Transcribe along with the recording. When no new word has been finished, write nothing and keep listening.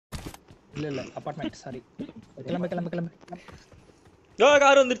இல்ல apartment sorry. கிளம்பு.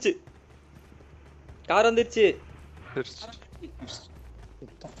 Car வந்துருச்சு.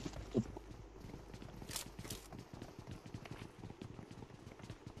 சுத்தம்.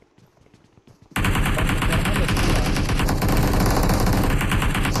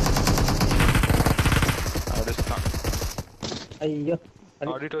 ஐயோ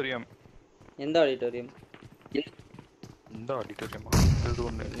ஆடிட்டோரியம். எந்த ஆடிட்டோரியம்? இந்த ஆடிட்டோரியமா? இது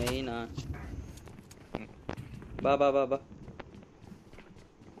ஒண்ணு மெயினா? பா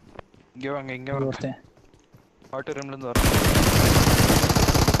இங்க வாங்க. ஒருத்தன் ஆடிட்டோரியம்ல இருந்து வரேன்.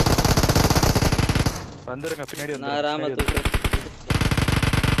 வந்துருங்க பின்னாடி வந்து. நான் ராமத்துக்கு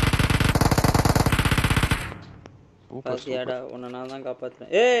பாத்தியாடா, உன்னை நான் தான்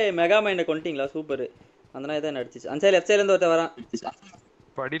காப்பாத்துறேன். ஏய் மெகா மைண்டை கொண்டுட்டீங்களா? சூப்பர். அந்த நாய் தான் அடிச்சிச்சு. அந்த சைடு லெஃப்ட் சைடுல இருந்து ஒருத்தன் வரான்.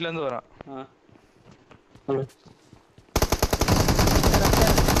 படியில இருந்து வரான்.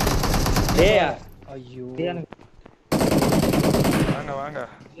 டேய் ஐயோ வாங்க.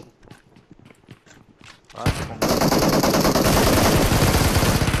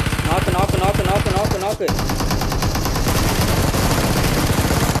 நாக்கு.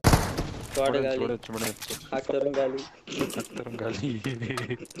 ஸ்குவாட் காலி. ஆக்டரும் காலி.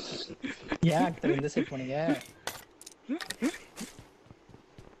 ஏன் ஆக்டர் இந்த செட் பண்ணீங்க?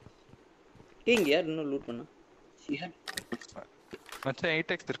 இங்க யார் இன்னும் லூட் பண்ணா? மச்சான்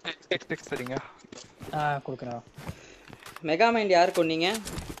 8x இருக்கு. 8x சரிங்க. கொடுக்குறேன். மெகா மைண்ட் யார் கொன்னீங்க?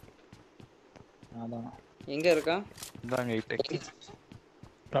 அதான் எங்க இருக்கா? இந்தாங்க 8x.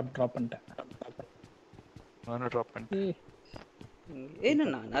 ட்ராப் பண்ணிட்டேன். நானும் ட்ராப் பண்ணிட்டேன்.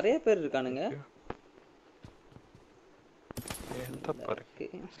 என்னண்ணா நிறைய பேர் இருக்கானுங்க. எந்த பாரு.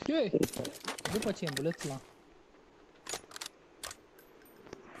 இது பச்சை என் புல்லட்ஸ்லாம்.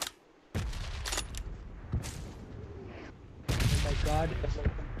 My God.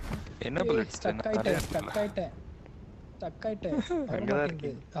 என்ன புல்லட்ஸ்? ஸ்டக் ஆயிட்டேன். அங்கதான்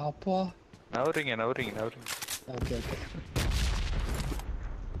இருக்கீங்க. அப்பா நவறீங்க. ஓகே.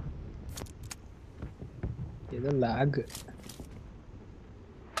 ஏதோ லாக்.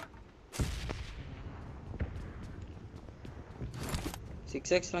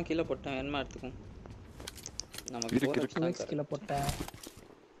 சிக்ஸ் எக்ஸ்லாம் கீழே போட்டேன். வேணுமா எடுத்துக்கும். நமக்கு 2x கீழே போட்டேன்.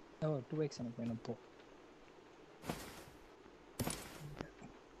 2x எனக்கு வேணும் போ.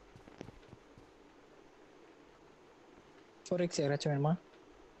 Forex யாராச்சும் வேணுமா?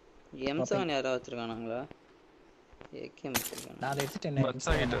 M7 யாரா வச்சிருக்கானுங்களா? AKM வச்சிருக்காங்க. நான் எடுத்துட்டேன்.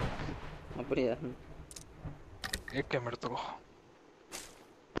 அப்படியா? AKM எடுத்துக்கோ.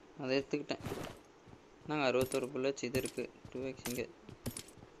 அதை எடுத்துக்கிட்டேன். நாங்கள் 61 புல்லட்ஸ் இது இருக்கு. 2x இங்கே.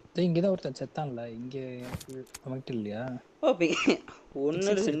 இங்கதான் ஒருத்தன் செத்தான்ல. இங்க நமக்கு இல்லையா? 1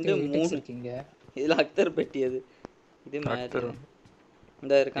 2 3 இருக்கீங்க. இதுல அக்தர் பெட்டி அது. இது மேட்டர்.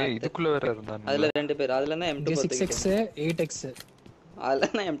 இந்த இருக்கான். இதுக்குள்ள வேற இருந்தானே. அதுல ரெண்டு பேர். அதுல தான் M2 6x 8x. அதுல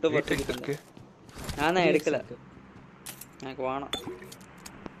நான் M2 போட்டுக்கிட்டேன். நான் தான் எடுக்கல. எனக்கு வேணாம்.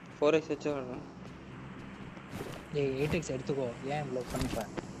 4x வச்சு வரேன். 8x எடுத்துக்கோ. ஏன் இவ்ளோ பண்ற?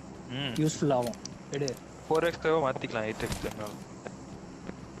 யூஸ்ஃபுல் ஆகும். எடு. 4x தேவை மாத்திக்கலாம் 8x வேணாம்.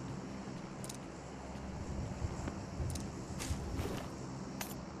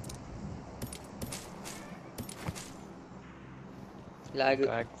 Lock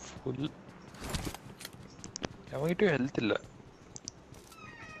full. அவங்கிட்ட ஹெல்த் இல்ல.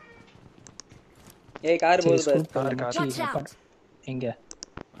 ஏய் கார் போகுது பாரு. கார் எங்க?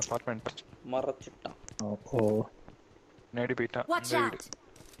 அபார்ட்மெண்ட் மறச்சிட்டான். ஓ நேடி போயிட்டான்.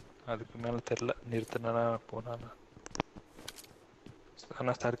 அதுக்கு மேல தெரியல. நிறுத்தினா போனானா.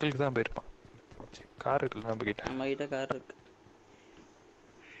 ஆனா சர்க்கிளுக்கு தான் போயிருப்பான். கார் இருக்குல்ல நம்ம கிட்ட. நம்ம கிட்ட கார் இருக்கு.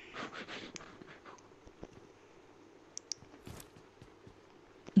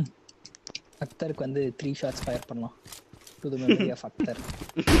 அக்தருக்கு வந்து 3 ஷாட்ஸ் ஃபயர் பண்ணலாம். To the memory of Akhtar.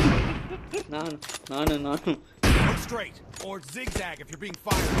 நானு Go straight or zigzag if you're being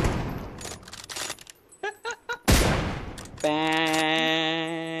fired.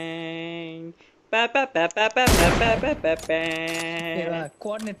 Bang.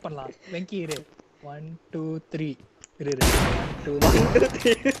 Coordinate பண்ணலாம். வெங்கி இரு. 1 2 3 இரு 1 2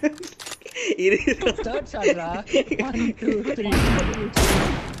 இரு. தேர்ட் ஷாட்ரா. 1 2 3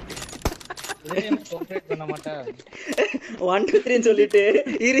 ஏன் கோஆர்டினேட் பண்ண மாட்டேன். 1 2 3 சொல்லிட்டு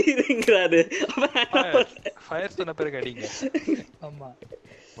இருங்கறாரு. ஃபயர் சொன்ன பிறகு அடிங்க. ஆமா.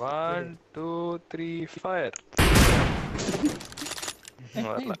 1 2 3 ஃபயர்.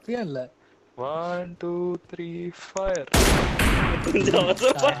 வரல. இல்ல. 1 2 3 ஃபயர். கொஞ்சம்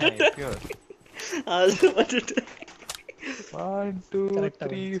அவசரப்பட்டு. 1 2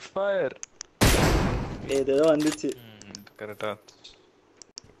 3 ஃபயர். ஏதோ வந்துச்சு. கரெக்ட்டா.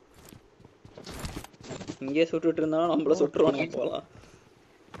 இங்கே சுட்டுட்டு இருந்தாலும் நம்மள சுட்டுருவானுங்க போலாம்.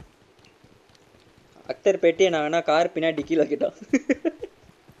 அக்தர் பெட்டியை நான் வேணா கார் பின்னாடி டிக்கில வைக்கிட்டோம்.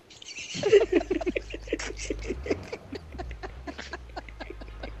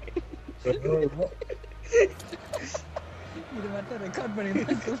 இது மட்டும் ரெக்கார்ட்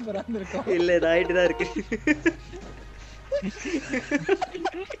பண்ணிருந்தா சூப்பரா இருந்திருக்கும். இல்ல இது ஆயிட்டு தான் இருக்கு.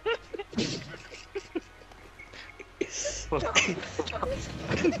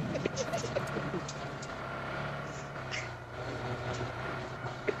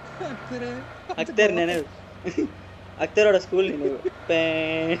 அக்தர் நினைவு, அக்தரோட ஸ்கூல் நினைவு.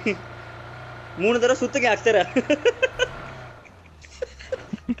 3 தடவை சுத்துங்க அக்தரை.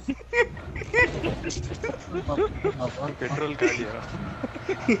 பெட்ரோல் காலியா?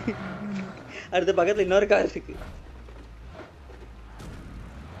 அடுத்த பக்கத்துல இன்னொரு கார் இருக்கு.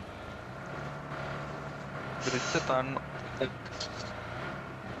 பிரிட்ஜ தாண்டணும்.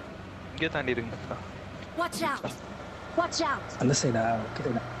 இங்கே தாண்டி இருங்க. அந்த சைடா? ஓகே.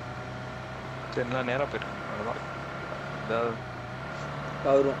 சரி நான் நேரா போயிட்டேன். அவ்வளோதான். ஏதாவது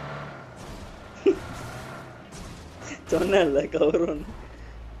கவரும் சொன்னேன்ல கவரும்.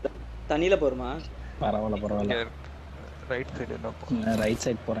 தண்ணியில போறோமா? பரவாயில்ல. ரைட் சைடு என்ன போ? நான் ரைட்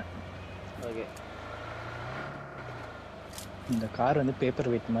சைடு போறேன். ஓகே. இந்த கார் வந்து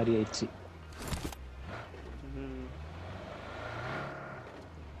பேப்பர் வெயிட் மாதிரி ஆயிடுச்சு.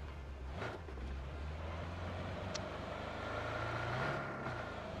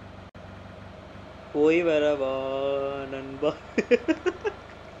 போய் வரவா நண்பா.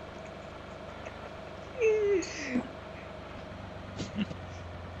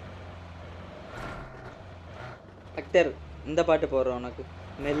 அக்தர் இந்த பாட்டு போடுறோம் உனக்கு.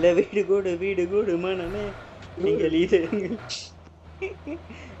 மெல்ல வீடு கூடு மனமே நீங்கள் இது.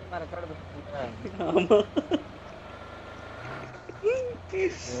 ஆமா.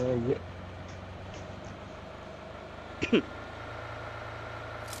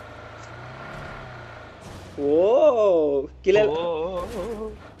 ஓ கிளல்.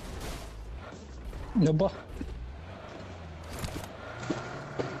 நப்பா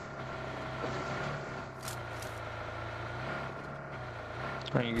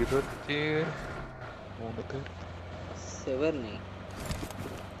நான் 23 பேர். செவர்னி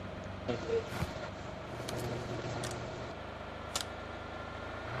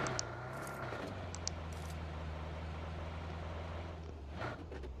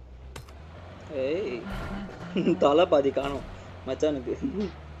ஏய் தலை பாதி காணோம் மச்சானுக்கு.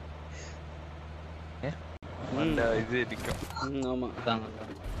 அந்த இது நிக்கும். ஆமா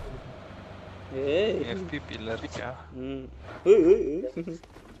ஏய் எஃபிபி ல இருக்கா?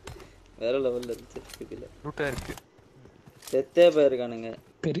 வேற லெவல்ல இருக்கு. எஃபிபி ல ரூட்டா இருக்கு. செத்தே போயிருக்கானுங்க.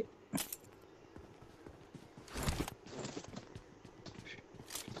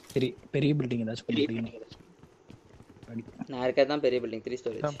 பெரிய பில்டிங் ஏதாச்சும் பண்ணிட்டீங்க? நான் இருக்கறது தான் பெரிய பில்டிங். 3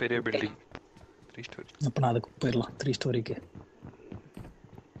 ஸ்டோரி தான் பெரிய பில்டிங். 3 ஸ்டோரி. அப்ப நான் அதுக்கு போயிடலாம். 3 ஸ்டோரிக்கு.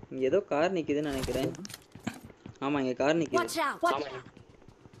 இங்க ஏதோ கார் நிக்குதுன்னு நினைக்கிறேன். ஆமா இங்க கார் நிக்குது.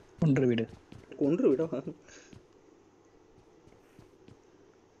 ஒன்று வீடு. கொன்று விட.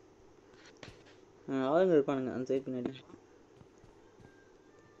 ஆளுங்க இருப்பானுங்க அந்த சைடு பின்னாடி.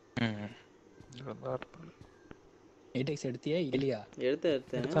 இதெல்லாம் இருப்பாங்க. 8x எடுத்தியா இல்லையா?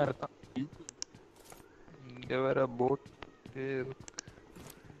 எடுத்தேன். இங்க வேற போட்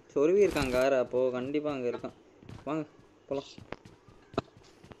சொருவி இருக்காங்க கார். அப்போ கண்டிப்பா அங்க இருக்கான். வாங்க போலாம்.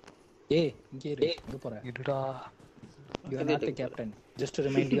 இங்கே இரு. எங்க போற? இருடா. You are not the captain. Just to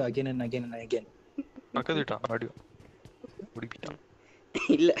remind you again and again and again. பக்கத்துட்டா audio ஓடிக்கிட்டான்.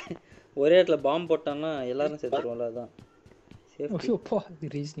 இல்ல ஒரே இடத்துல பாம்பு போட்டான்னா எல்லாரும் செத்துருவோம்ல. அதான் ஓகே. போ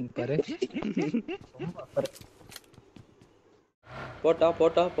ரீசனிங் பாரு. போட்டா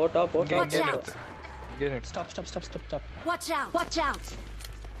ஸ்டாப். Watch out.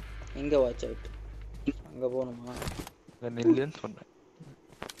 எங்க வாட்ச் அவுட்? அங்க போணுமா? நில்லுன்னு சொன்னேன்.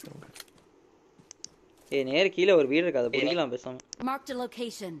 ஏய் நேர கீழ ஒரு வீடு இருக்கு. அத பிடிக்கலாம் பேசாம. Marked a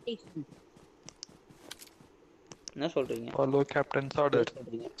location. என்ன சொல்றீங்க? Follow captain's order.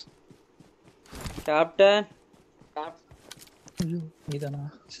 கேப்டன் நீதானா?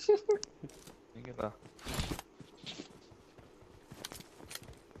 நீங்கடா.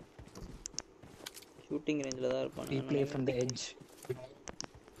 ஷூட்டிங் ரேஞ்சில தான் இருப்பானே. We play from the edge.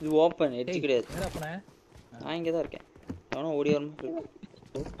 இது ஓபன் எட்ஜ் கிடையாது. என்னடா பண்ண? நான் இங்க தான் இருக்கேன். அவன ஓடி வர மாதிரி.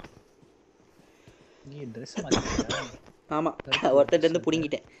 நீ Dress மாத்திட்டியா? ஆமா ஒருத்தட்ட இருந்து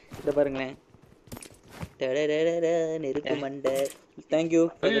புடிங்கிட்டேன். இத பாருங்களேன். நெருப்பு மண்டை. Thank you.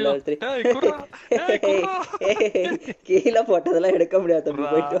 கீழ போட்டதெல்லாம் எடுக்க முடியாது தம்பி.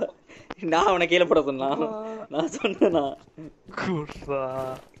 போய்ட்டு நான் அவனை கீழே போட சொன்னா நான் சொன்னேனா குர்ரா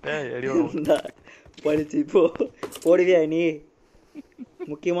டேய் அடியோட படிச்சு இப்போ போடுவியா நீ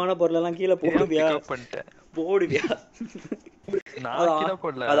முக்கியமான பொருளெல்லாம் கீழே போடுவியா பண்ணிட்டேன் போடுவியா நான் கீழ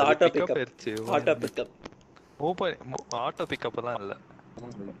போடல அது ஆட்டோ பிக்கப் பிக்கப் ஆயிருச்சு ஆட்டோ பிக்கப் ஆட்டோ பிக்கப்லாம் இல்ல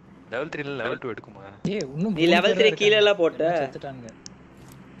லெவல் 3 ல லெவல் 2 எடுக்குமா ஏய் இன்னும் நீ level 3 கீழ எல்லாம் போட்ட செத்துட்டானுங்க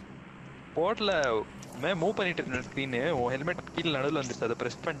போடல மே மூவ் பண்ணிட்டு இருந்த ஸ்கிரீன் உன் ஹெல்மெட் கீழ நடுவுல வந்துச்சு அத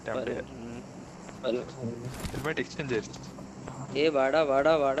பிரஸ் பண்ணிட்டேன் அப்படியே ஹெல்மெட் எக்ஸ்சேஞ்ச் ஆயிருச்சு ஏய் வாடா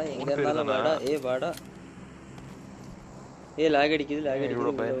எங்க இருந்தாலும் வாடா ஏய் வாடா ஏய் லாக் அடிக்குது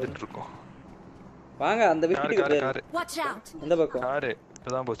இவ்வளவு பயந்துட்டு இருக்கோம் வாங்க அந்த வீட்டுக்கு கார் Watch out! எந்த பக்கம் கார்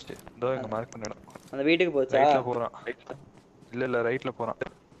இப்பதான் போச்சு இதோ இங்க மார்க் பண்ணிடலாம் அந்த வீட்டுக்கு போச்சா ரைட்ல போறான் இல்ல ரைட்ல போறான்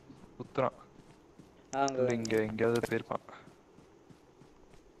சுத்துறான் அங்க இங்க எங்கயாவது போயிருப்பான்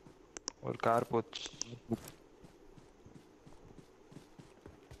ஒரு கார் போச்சு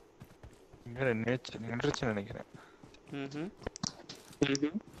இங்க நின்றுச்சு நினைக்கிறேன்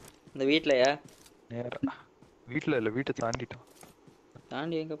இந்த வீட்லயா நேரா வீட்ல இல்ல வீட்டை தாண்டிட்டான்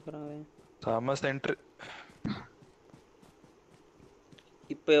தாண்டி எங்க போறான் அவன் சம சென்டர்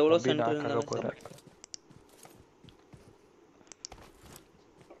இப்போ எவ்வளவு சென்டர் இருந்தாலும் போறாரு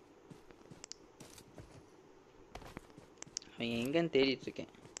அவன் எங்கன்னு தேடிட்டு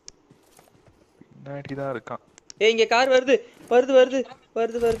இருக்கேன் பின்னாடி தான் இருக்கான் ஏய் இங்க கார் வருது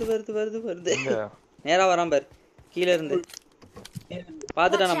நேரா வரான் பாரு கீழ இருந்து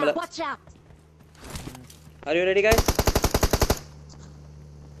பாத்துட்டான் Watch நம்மள out! Watch out! Are you ready guys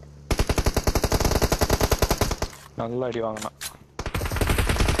நல்ல அடி வாங்கினான்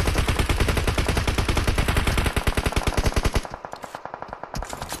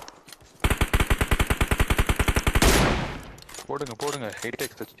போடுங்க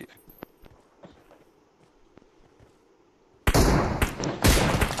 8x HD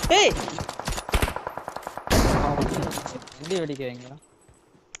ஏய் வண்டி வெடிக்கிறீங்களா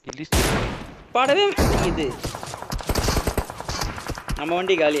பாடவே இது நம்ம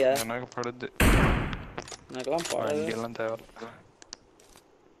வண்டி காலியா எனக்கு படுது எனக்கெல்லாம் பாடவே வண்டி எல்லாம் தேவை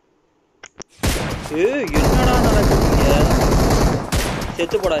ஏய் என்னடா நடக்குதுங்க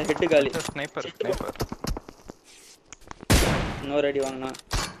செத்து போடா ஹெட் காலி ஸ்னைப்பர் இன்னொரு அடி வாங்கினா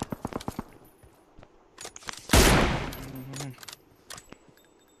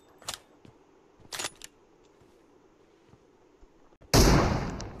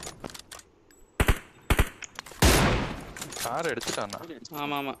கார் எடுத்துட்டானா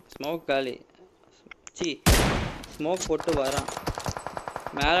ஆமா ஸ்மோக் காலி ஸ்மோக் போட்டு வரான்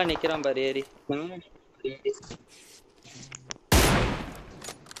மேல நிக்கிறான் பாரு ஏறி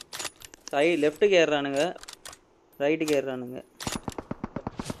லெஃப்ட்டுக்கு ஏறுறானுங்க ரைட்டுக்கு ஏறுறானுங்க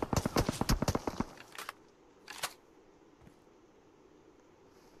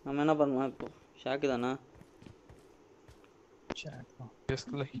நம்ம என்ன பண்ணுவோம் இப்போ ஷாக்கு தானா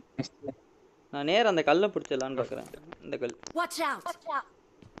நான் நேரம் அந்த கல்லை பிடிச்சிடலான்னு பார்க்குறேன் இந்த கல் Watch out!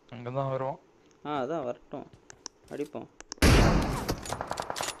 அங்கதான் வருவோம் அதான் வரட்டும் அடிப்போம்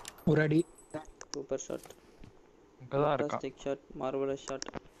ஒரு அடி சூப்பர் ஷாட் இங்கதான் இருக்கான் ஸ்டிக் ஷாட் மார்வலஸ் ஷாட்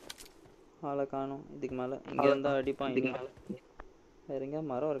ஆளை காணும் இதுக்கு மேலே இங்கே இருந்தால் அடிப்பான் இங்கே வேற எங்கேயா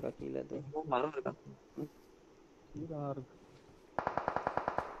மரம் இருக்கா கீழே அது மரம் இருக்கா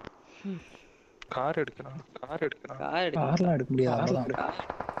கார் எடுக்கிறான் கார்லாம் எடுக்க முடியாது அவ்வளவுதான்.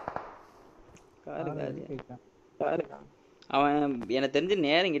 காரு காலியா அவன் எனக்கு தெரிஞ்சு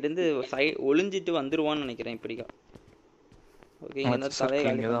நேரம் இங்கிட்ட இருந்து ஒளிஞ்சிட்டு வந்துருவான்னு நினைக்கிறேன் இப்படிக்கா ஓகே இங்க இருந்தா தலைய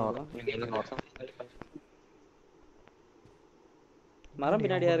காலி பண்ணுவான் மரம்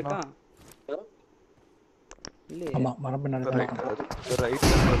பின்னாடியா இருக்கான் இல்லையே ஆமா மரம் பின்னாடி தான் இருக்கான். ரைட்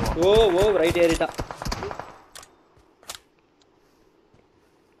ஓ ரைட் ஏறிட்டான்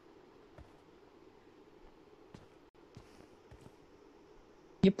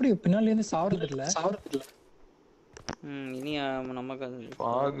எப்படி பின்னால இருந்து சாவறது இல்ல இனி நமக்கு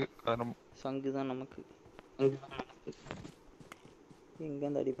அது சங்கு தான் நமக்கு எங்க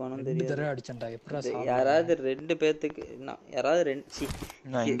இருந்து அடிப்பானு ரெண்டு தெரியாது தடவை அடிச்சேன்டா எப்படா யாராவது ரெண்டு பேத்துக்கு யாராவது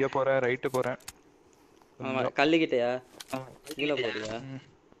நான் இங்க போறேன் ரைட் போறேன் ஆமா கல்லுகிட்டயா கீழே போறியா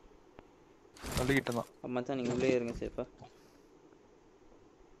கல்லுகிட்ட தான் மச்சான் நீங்க உள்ளே இருங்க சேப்பா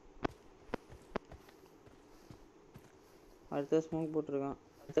அடுத்த ஸ்மோக் போட்டுருக்கான்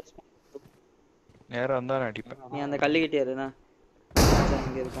நேரா இருந்தா நான் அடிப்பேன் நீ அந்த கல்லுகிட்டே இருண்ணா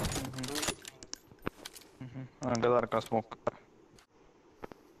இங்க இருக்கான் அங்கதான் இருக்கான் ஸ்மோக்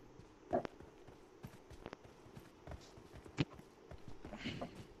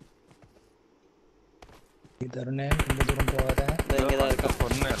தருணே ரொம்ப தூரம் போகாத இங்கதான் இருக்கான்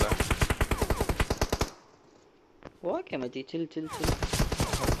ஒண்ணு இல்ல ஓகே மச்சி சில்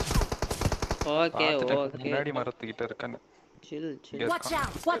ஓகே முன்னாடி மரத்துக்கிட்ட இருக்காங்க. சில் Watch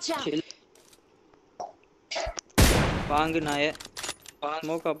out! Watch out! வாங்கு நாயே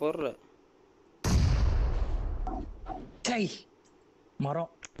ஸ்மோக்கா போடுற. டை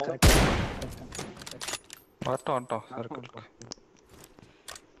மரம் வரட்டும் சர்க்கிளுக்கு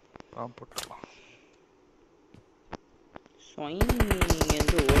போட்டுடலாம். ஸ்வைங்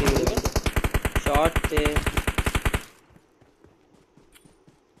என்று ஓடிவிட வேண்டும். ஷார்ட்டு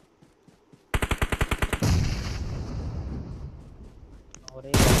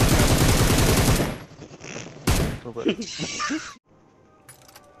ஒரே சூப்பர்.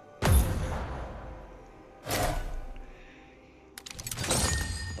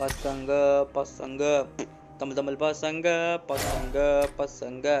 பசங்க தமிழ் பசங்க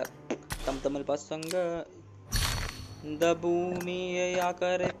தமிழ் பசங்க இந்த பூமியை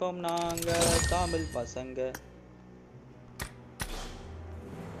ஆக்கரைப்போம் நாங்க தமிழ் பசங்க.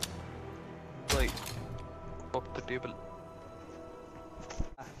 Off the table.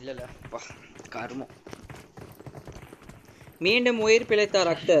 இல்ல கர்மம். மீண்டும் உயிர்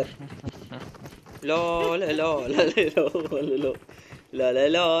பிழைத்தார் Akhtar. Low low low low low low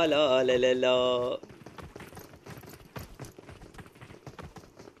low low low.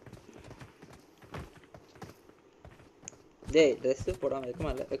 டேய் ட்ரெஸ் போடாம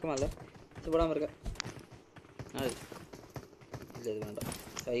வைக்கமால போடாம இருக்க. இல்ல இது வேண்டாம்.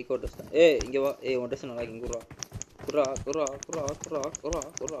 சைக்கோ ட்ரெஸ் தான். இங்க வா. உன் ட்ரெஸ் நல்லா இருக்கு. குர்ரா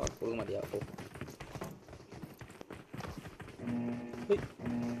கொடுக்க மாட்டியா? போ.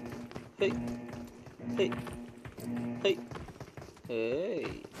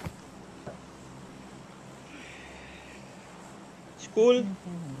 ஸ்கூல்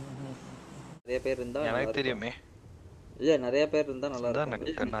நிறைய பேர் இருந்தா எனக்கு தெரியுமே. இல்ல நிறைய பேர் இருந்தா நல்லா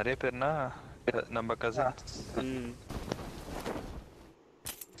இருக்கும். நிறைய பேர்னா நம்ம கசின்ஸ்.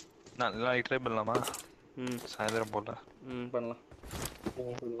 நாளைக்கு ட்ரை பண்ணலாமா? சாயந்தரம் போல பண்ணலாம்.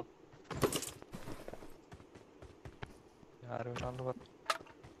 யாரு வேணாலும் வர.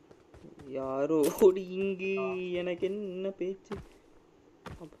 யாரோ இங்கு எனக்கு என்ன பேச்சு?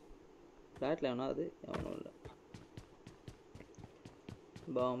 ஃபிளாட்ல எவனா அது? எவனும் இல்லை.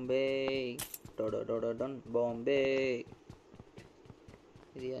 பாம்பே டொடன் பாம்பே.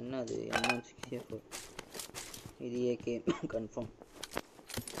 இது என்னது? இது ஏகே கன்ஃபார்ம்.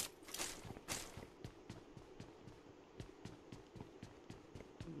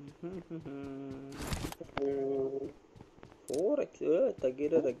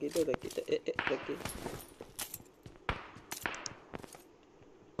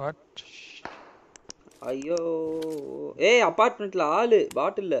 ஐயோ அபார்ட்மெண்ட்ல ஆளு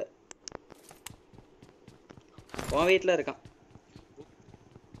பாட்டில்ல உன் வீட்டுல இருக்கான்.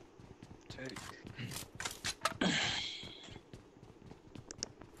 சரி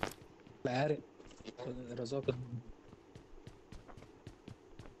வேற ரசோக்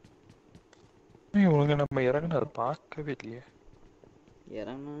உனக்கு நம்ம இறங்குனது பார்க்கவே இல்லையே.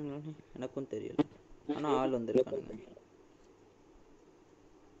 இறங்கினாங்களே எனக்கும் தெரியல. ஆனா ஆள் வந்துருக்கானுங்க.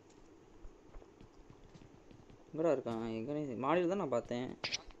 எங்கடா இருக்கான்? எங்க மாடியில் தான் நான் பார்த்தேன்.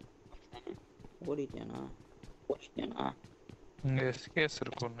 ஓடிட்டானா? இங்க எஸ்கேஸ்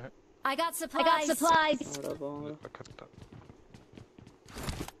இருக்குன்னு. I got supplies. பக்கத்துல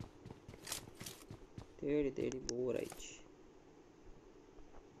தேடி போர் ஆயிடுச்சு.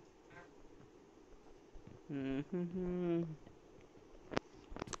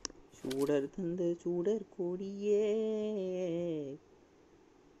 சூடர் தந்த சூடர் கொடியே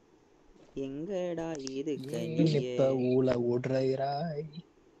எங்கடா இருக்க?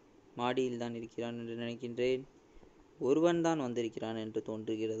 மாடியில் தான் இருக்கிறான் என்று நினைக்கின்றேன். ஒருவன் தான் வந்திருக்கிறான் என்று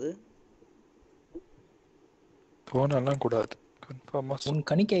தோன்றுகிறது. போனெல்லாம் கூடாது. கன்ஃபார்மா உன்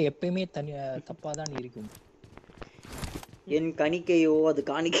கணிக்கை எப்பயுமே தப்பா தான் இருக்கும். என் கணிக்கையோ அது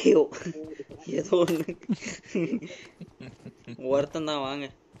காணிக்கையோ ஏதோ ஒண்ணு. ஒருத்தன் தான். வாங்க.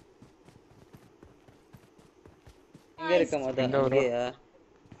 எங்க இருக்க மாட்டா?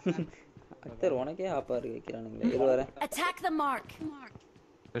 அக்தர் உனக்கே ஆப்பாரு வைக்கிறானுங்களே. இது வர Attack the mark.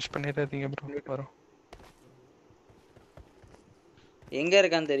 ரஷ் பண்ணிடாதீங்க ப்ரோ. வரோம். எங்க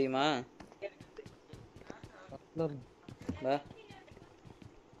இருக்கான்னு தெரியுமா? வா.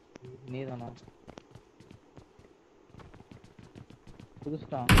 நீதானா?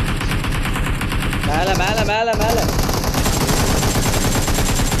 புதுஸ்டா. மேல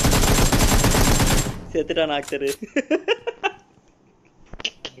செத்துட்டான் அக்தர்.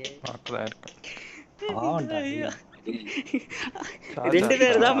 ரெண்டு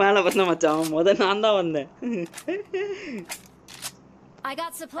பேர் தான் மேல வந்த மச்சான். முதல்ல நான் தான் வந்தேன். I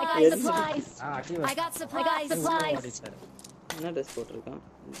got supplies. I got supplies. என்ன ட்ரெஸ் போட்டிருக்கான்?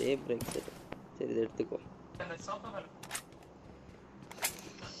 டே பிரேக் செட். சரி இதை எடுத்துக்கோ.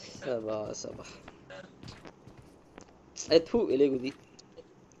 சபா சபா தூ வெளியே குதி.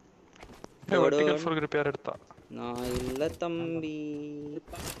 வெர்டிகல் ஃபோர் ரிப்பேர் எடுத்தா. நான் இல்ல தம்பி.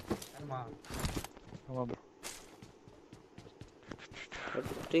 ஆமா ஆமா ப்ரோ.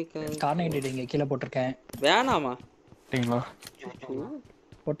 கார்னேட் இங்க கீழ போட்டுருக்கேன். வேணாமா? சரிங்களா?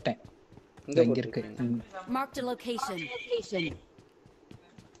 போட்டேன். இங்க இருக்கு. Marked a location.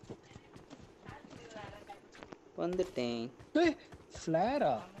 வந்துட்டேன். ஏய்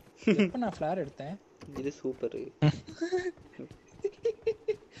ஃப்ளேரா? எப்ப நான் ஃப்ளேர் எடுத்தேன்? இது சூப்பர்.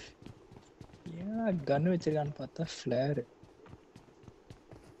 ஏன் கன் வச்சிருக்கான்னு பார்த்தா ஃப்ளேர்.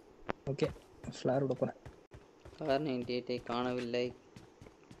 ஓகே ஃப்ளேர் விட போறேன். கார் 98 காணவில்லை.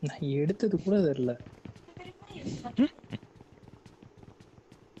 நான் எடுத்தது கூட தெரியல.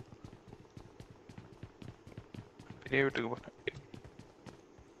 பெரிய வீட்டுக்கு போறேன்.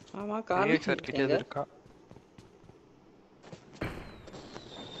 ஆமா கார் கிட்ட இருக்கா?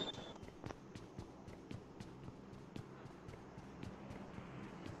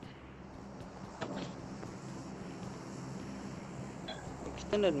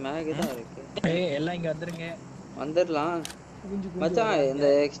 எக்ஸ்டெண்டட் மேக் தான் இருக்கு. ஏய் எல்லாம் இங்க வந்துருங்க. வந்துடலாம் மச்சான். இந்த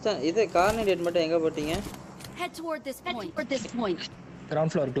இது கார்னேட் மட்டும் எங்க போட்டீங்க? Head toward this point.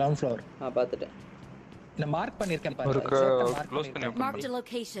 Ground floor. பாத்துட்டேன். நான் மார்க் பண்ணிருக்கேன் பாரு. ஒரு க்ளோஸ் பண்ணி Marked a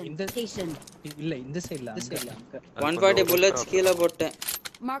location. இல்ல இந்த சைடுல அந்த சைடுல 140 bullets கீழ போட்டேன்.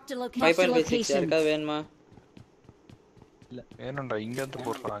 Marked a 5.56 location. யாருக்கா வேணுமா? இல்ல வேணும்டா. இங்க இருந்து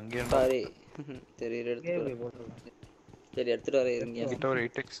போடுறா. அங்க இருந்து சாரி. சரி எடுத்து சரி எடுத்துட்டு வரேன். இருங்க. கிட்ட ஒரு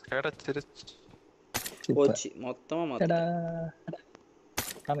 8x கிடைச்சிருச்சு. போச்சு மொத்தமா டடா.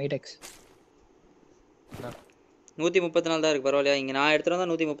 நாம 8x 134 தான் இருக்கு. பரவாயில்லையா? இங்க நான் எடுத்துட்டு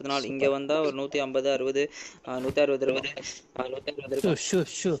வந்தா 134. இங்க வந்தா ஒரு 150 60 160 160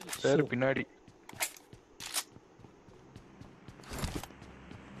 ஷூ பேர் பின்னாடி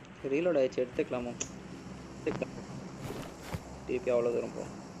ரீலோட் ஆயிடுச்சு. எடுத்துக்கலாமா? திருப்பி அவ்வளவு தூரம் போ.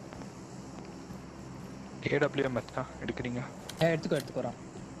 AWM மச்சான் எடுக்கறீங்க? எடுத்துக்கோறான்.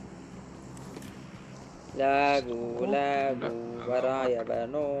 லாகு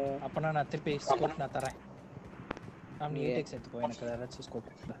வராயவனோ. அப்பனா நான் திருப்பி ஸ்கோப் நான் தரேன். நான் 8x எடுத்துக்கோ. எனக்கு ஏதாச்சும் ஸ்கோப்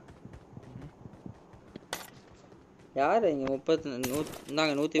இருக்குடா. யார் இங்க 30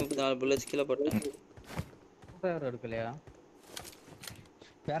 நாங்க 134 புல்லட்ஸ் கீழ போட்டேன். வேற எடுக்கலையா?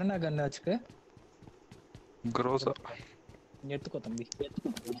 வேற என்ன கன் வச்சுக்க? குரோசா எடுத்துக்கோ தம்பி.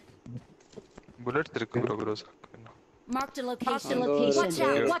 புல்லட்ஸ் இருக்கு bro. Crochet Marked a location. Watch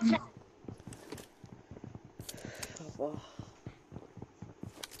out.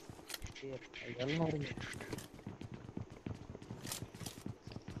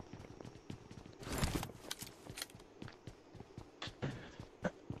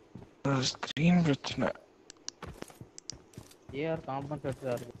 Screen பிரச்சனை. ஏஆர்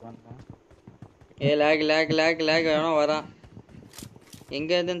காம்பன்சேட்டரா இருக்கு பாருங்க. லேக் வேணா வரான்.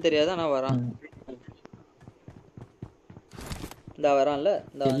 எங்க இருந்துன்னு தெரியாது ஆனா வரான். இந்த வரான்ல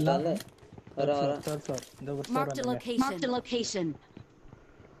இந்த வந்தான்ல வரான். Third floor. இந்த ஒரு Marked a location.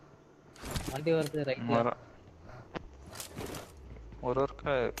 வண்டி வருது ரைட்ல. வர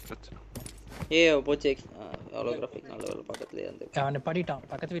ஒருக்கா பிரச்சனை. போச்சு. ஹாலோகிராஃபிக் நல்ல வேலை. பக்கத்துலயே வந்து அவன் நிப்பாட்டிட்டான்.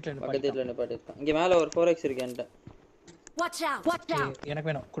 பக்கத்து வீட்ல நிப்பாட்டிட்டான். இங்க மேல ஒரு 4x இருக்கு என்கிட்ட. Watch out. எனக்கு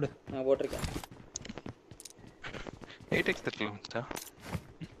வேணும் குடு. நான் போட்டிருக்கேன். 8x தட்டலாம் மச்சான்.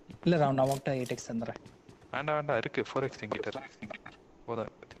 இல்ல நான் அவன்கிட்ட 8x தந்துறேன். வேண்டாம் இருக்கு 4x என்கிட்ட இருக்கு. போதா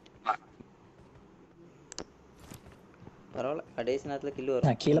பரவாயில்ல. கடைசி நேரத்துல கில் வரும்.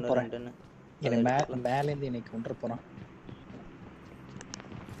 நான் கீழே போறேன். எனக்கு மேல இருந்து எனக்கு கொண்டு போறான்.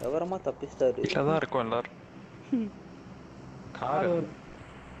 விவரமா தப்பிச்சிட்டாரு. இல்ல தான் இருக்கும் எல்லாரும். கார்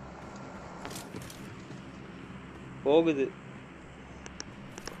போகுது.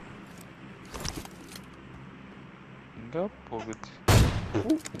 எங்க போகுது?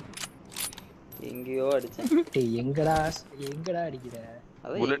 எங்கேயோ அடிச்சேன். டேய் எங்கடா அடிக்கிற?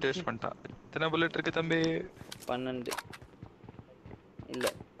 புல்லட் வேஸ்ட் பண்ணிட்டான். எத்தனை புல்லட் இருக்கு தம்பி? 12. இல்ல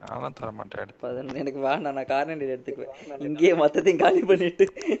நான் தர மாட்டேன். 11. எனக்கு வேண்டாம். நான் கார்னேட் எடுத்துக்குவேன். இங்கேயே மொத்தத்தையும் காலி பண்ணிட்டு.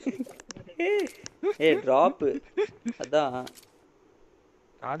 டிராப் அதான்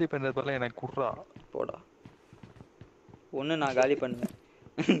காலி பண்றது போல எனக்கு குடுறா. போடா. ஒண்ணு நான் காலி பண்ணுவேன்.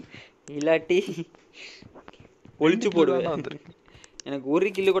 இல்லாட்டி ஒளிச்சு போடுவேன். எனக்கு ஒரு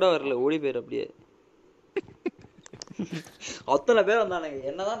கில்லு கூட வரல. ஓடி பேர் அப்படியே அத்தனை பேர் வந்தானுங்க.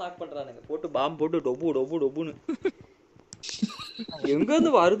 என்னதான் நாக் பண்றானுங்க. போட்டு பாம்பு போட்டு டொப்புன்னு எங்க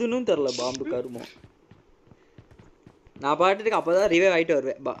இருந்து வருதுன்னு தெரியல. பாம்பு கருமம். நான் பாட்டுக்கு அப்பதான் ரிவைவ் ஆயிட்டு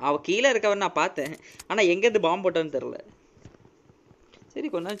வருவேன். அவ கீழே இருக்கவன் நான் பார்த்தேன். ஆனா எங்க இருந்து பாம்பு போட்டான்னு தெரியல. சரி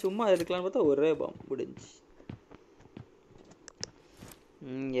கொஞ்ச நேரம் சும்மா இருக்கலாம்னு பார்த்தா ஒரே பாம் முடிஞ்சு.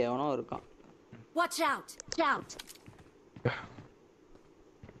 இங்க எவனோ இருக்கான். Watch out! Out!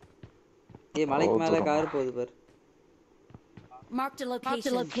 ஏய் மலைக்கு மேல கார் போகுது பாரு. Marked a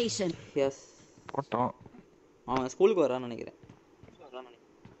location. எஸ் போட்டோம். அவன் ஸ்கூலுக்கு வரான்னு நினைக்கிறேன்.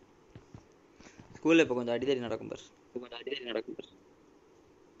 ஸ்கூல்ல இப்போ கொஞ்சம் அடிதடி நடக்கும் பாரு.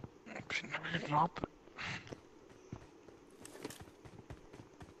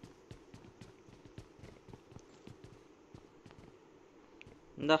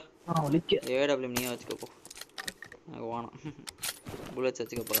 இந்தா ஏடபிள்யூ நீயே வச்சுக்கோ போ. எனக்கு வேணாம். புல்லட்ஸ்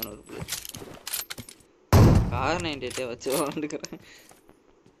வச்சுக்க 11 புல்லட்ஸ். கார் 98 வச்சு வாண்டுக்கிறேன்.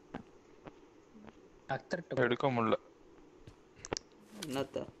 எடுக்க முடியல.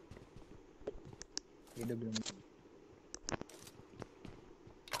 என்னத்த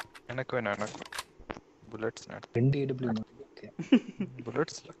எனக்கு வேணாம். Bullets 2 AW.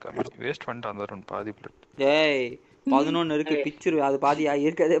 புல்லட்ஸ் வேஸ்ட் பண்ணிட்டான் அந்த பாதி புல்லட். ஏய் 11 இருக்கு பிக்சர் அது பாதியா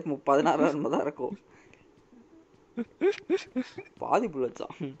இருக்கதே 16 தான் இருக்கும். பாதி புல்லட்ஸா?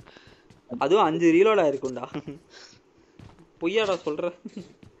 அதுவும் 5 ரீலோட் ஆயிருக்கும்டா. பொய்யாடா சொல்ற?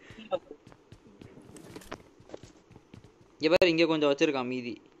 இங்க கொஞ்சம் வச்சிருக்கான்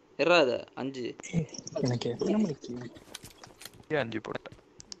மீதி. எறாத 5 எனக்கு எத்தனை மணிக்கு 5 போட்டேன்.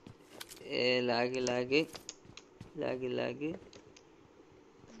 லாக்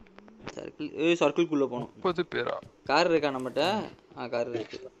சர்க்கிள்குள்ள போகணும். 30 பேரா? கார் இருக்கா நம்மகிட்ட? கார்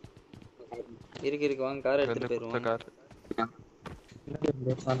இருக்கு வாங்க கார் எடுத்துட்டு போயிருவோம். கார்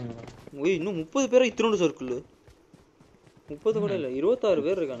இன்னும் 30 பேரா? இத்தனோட சர்க்கிள் 30 கூட இல்ல, 26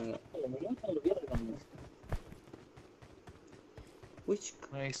 பேர் இருக்கானுங்க.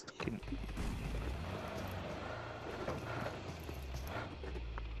 Nice skin.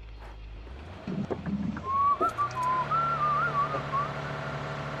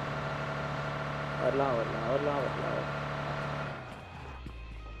 வரலாம்.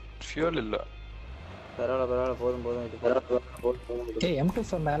 ஃபியூல் இல்ல. பரவாயில்ல போதும் இது ஏய்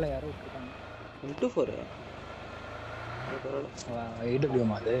M24 மேல யாரோ விட்டுருக்காங்க. M24 AW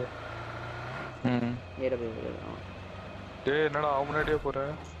அது. AW. டேய் என்னடா அவன் முன்னாடியே போற?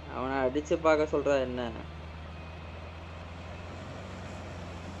 அவனை அடிச்சு பார்க்க சொல்றா என்ன?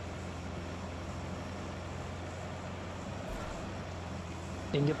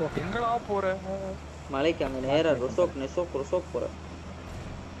 எங்க போ? எங்கடா போற? மலைக்கு அங்க நேரா ரொசோக் போற.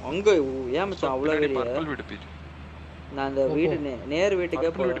 அங்க ஏன் மச்சான் அவ்வளவு வெளிய? பர்பிள் வீடு போய். நான் அந்த வீடு நேர் வீட்டுக்கே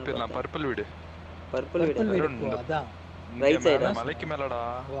போறேன். பர்பிள் வீடு. அதான் ரைட் சைடு மலைக்கு மேலடா.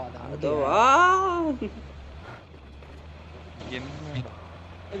 அதோ என்னடா?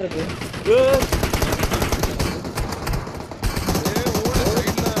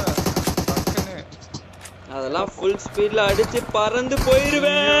 அதெல்லாம் ஃபுல் ஸ்பீட்ல அடிச்சு பறந்து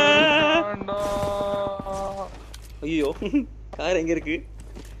போயிருவேன். ஐயோ கார் எங்க இருக்கு?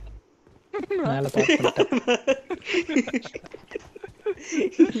 மேல பாத்துட்டேன்.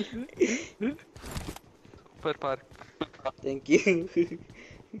 Super park. Thank you.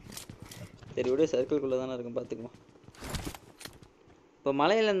 சரி விட சர்க்கிள்குள்ள தான இருக்கும் பாத்துக்குமா. இப்ப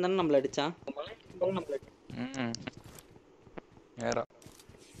மலையில இருந்தானே நம்மள அடிச்சான். நேரா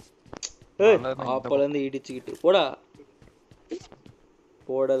அப்பல இருந்து இடிச்சிட்டு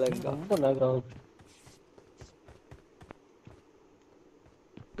போடலங்க.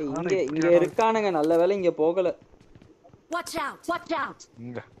 இங்க இருக்கானுங்க, நல்ல வேளை இங்க போகல. Watch out!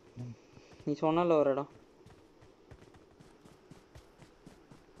 இங்க நீ சொன்னல ஒரு இடம்.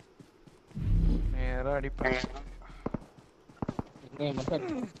 நேரா அடிப்பேன்.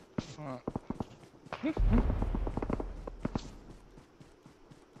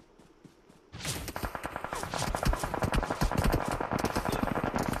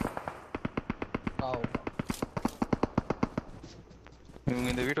 இவங்க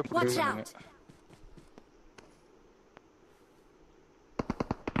இந்த வீட்டை போடுறாங்க.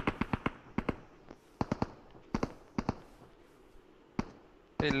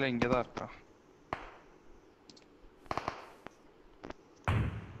 இல்ல இங்கதான் இருக்கா.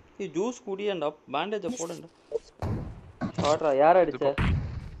 Juice குடியேண்டா, bandage போடுடா. ஆட்ரா யார் அடிச்ச?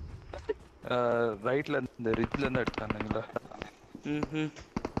 ரைட்ல இந்த ரிட்ஜ்ல இருந்து அடிச்சானுங்களா.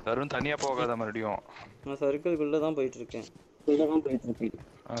 யாரும் தனியா போகாத மறுபடியும். நான் சர்க்கிள்குள்ள தான் போயிட்டு இருக்கேன்.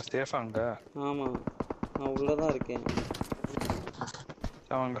 சேஃபா அங்க? ஆமா நான் உள்ள தான் இருக்கேன்.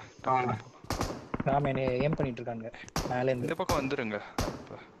 வாங்க நாம என்ன ஏம் பண்ணிட்டு இருக்காங்க மேல இருந்து. இந்த பக்கம் வந்துருங்க.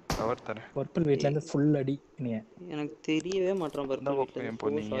 கவர் தரேன். பர்பிள் வீட்ல இருந்து ஃபுல் அடி. எனக்கு தெரியவே மாட்டறேன் பர்பிள் வீட்ல ஏன்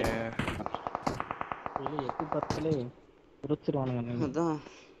போனீங்க? இல்ல 8-10ல புடிச்சிருவானுங்க. அதான்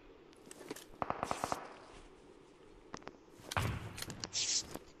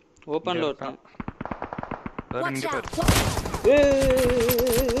ஓபன்ல ஓட்டான். Watch out!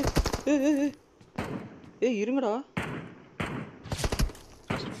 ஏய் இருங்கடா.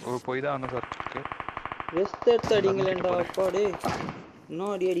 போய் தான் சார். ரெஸ்ட் எடுத்து அடிங்களேன்டா அப்பா டேய்.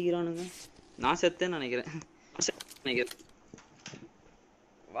 இன்னும் அடிக்கிறானுங்க. நான் செத்தேன்னு நினைக்கிறேன்.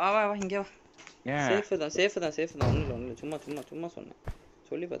 வா வா வா இங்க வா. சேஃப் தான் ஒண்ணும் இல்ல சும்மா சொன்னேன்.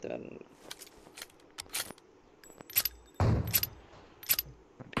 சொல்லி பார்த்தேன் வேற ஒண்ணும் இல்ல.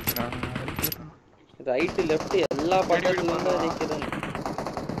 ரைட் லெஃப்ட் எல்லா பக்கத்துல இருந்து அடிக்கிறான்.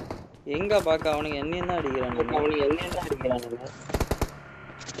 எங்க பாக்க அவனுக்கு என்னையும் தான் அடிக்கிறானுங்க.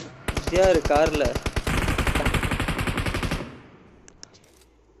 யாரு கார்ல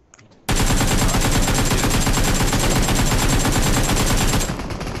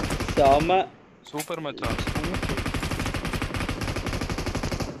சாம சூப்பர் மச்சான்.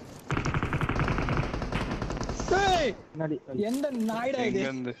 முன்னாடி எந்த நாய்டா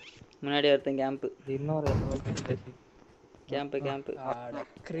இது? முன்னாடி ஒருத்தன் கேம்ப். இன்னொரு கேம்ப்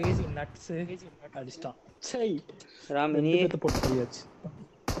கிரேசி நட்ஸ் அடிச்சிட்டான். சை ராமினி போட்டு போயாச்சு.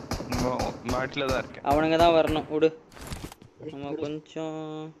 மாட்டில தான் இருக்கேன். அவனுங்க தான் வரணும் விடு. நம்ம கொஞ்சம்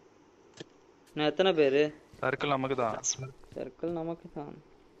நான் எத்தனை பேரு? சர்க்கிள் நமக்கு தான்.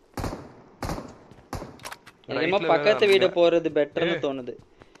 என்னமோ பக்கத்து வீடு போறது பெட்டர்னு தோணுது.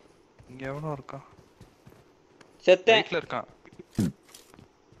 இங்க எவனோ இருக்கான். செத்தேன். ரைட்ல இருக்கான்.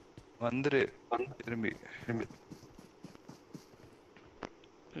 வந்துரு திரும்பி.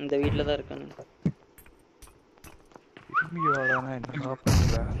 இந்த வீட்ல தான் இருக்கானு. திரும்பி வாடானா என்னடா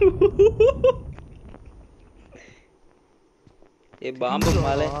பண்ற? ஏய் பாம்பு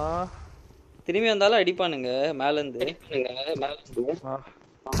மேல திரும்பி வந்தாலும் அடிப்பானுங்க மேல இருந்து.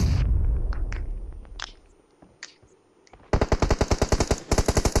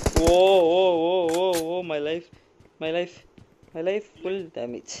 ஓ my life full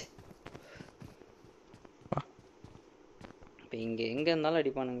damage. இப்போ இங்க எங்க இருந்தாலும்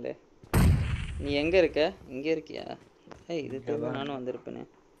அடிப்பானுங்களே. நீ எங்க இருக்க? இங்க இருக்கியா? ஏய் இது தெரியும் நானும் வந்திருப்பேனே.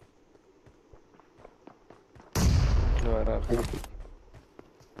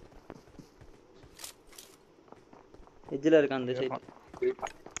 எஜ்ல இருக்கான் அந்த சைடு.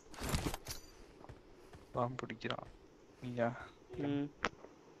 பாம்பு பிடிக்கிறான். நீயா?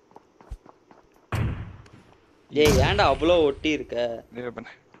 ஏய் ஏன்டா அவ்வளோ ஒட்டி இருக்க?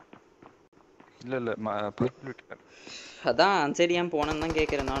 இல்ல அதான் அந்த சைடு ஏன் போனேன்னு தான்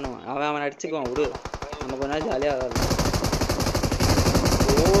கேட்குறேன் நானும். அவன் அடிச்சுக்குவான் விடு. நம்ம கொஞ்ச நேரம் ஜாலியாக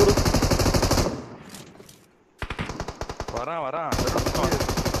ஓடு. வரான்.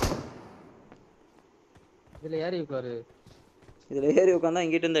 இதுல ஏறி உட்காரு. இதுல ஏறி உட்காந்தா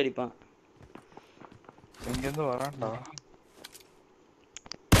இங்கிட்ட இருந்து அடிப்பான். இங்க இருந்து வரான்டா.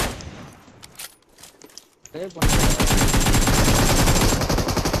 சேவ் பண்ணு.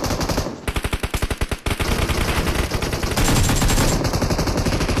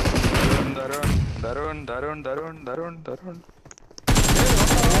 தருண்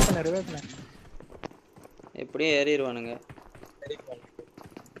எப்படியும் ஏறிடுவானுங்க.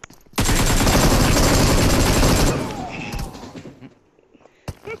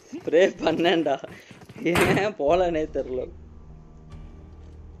 ஸ்ப்ரே பண்ணேன்டா ஏன் போலனே தெரியல.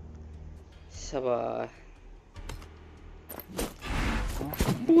 சபா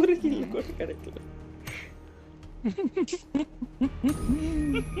ஒரு கில் கூட கிடைக்கல.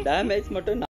 டேமேஜ் மட்டும்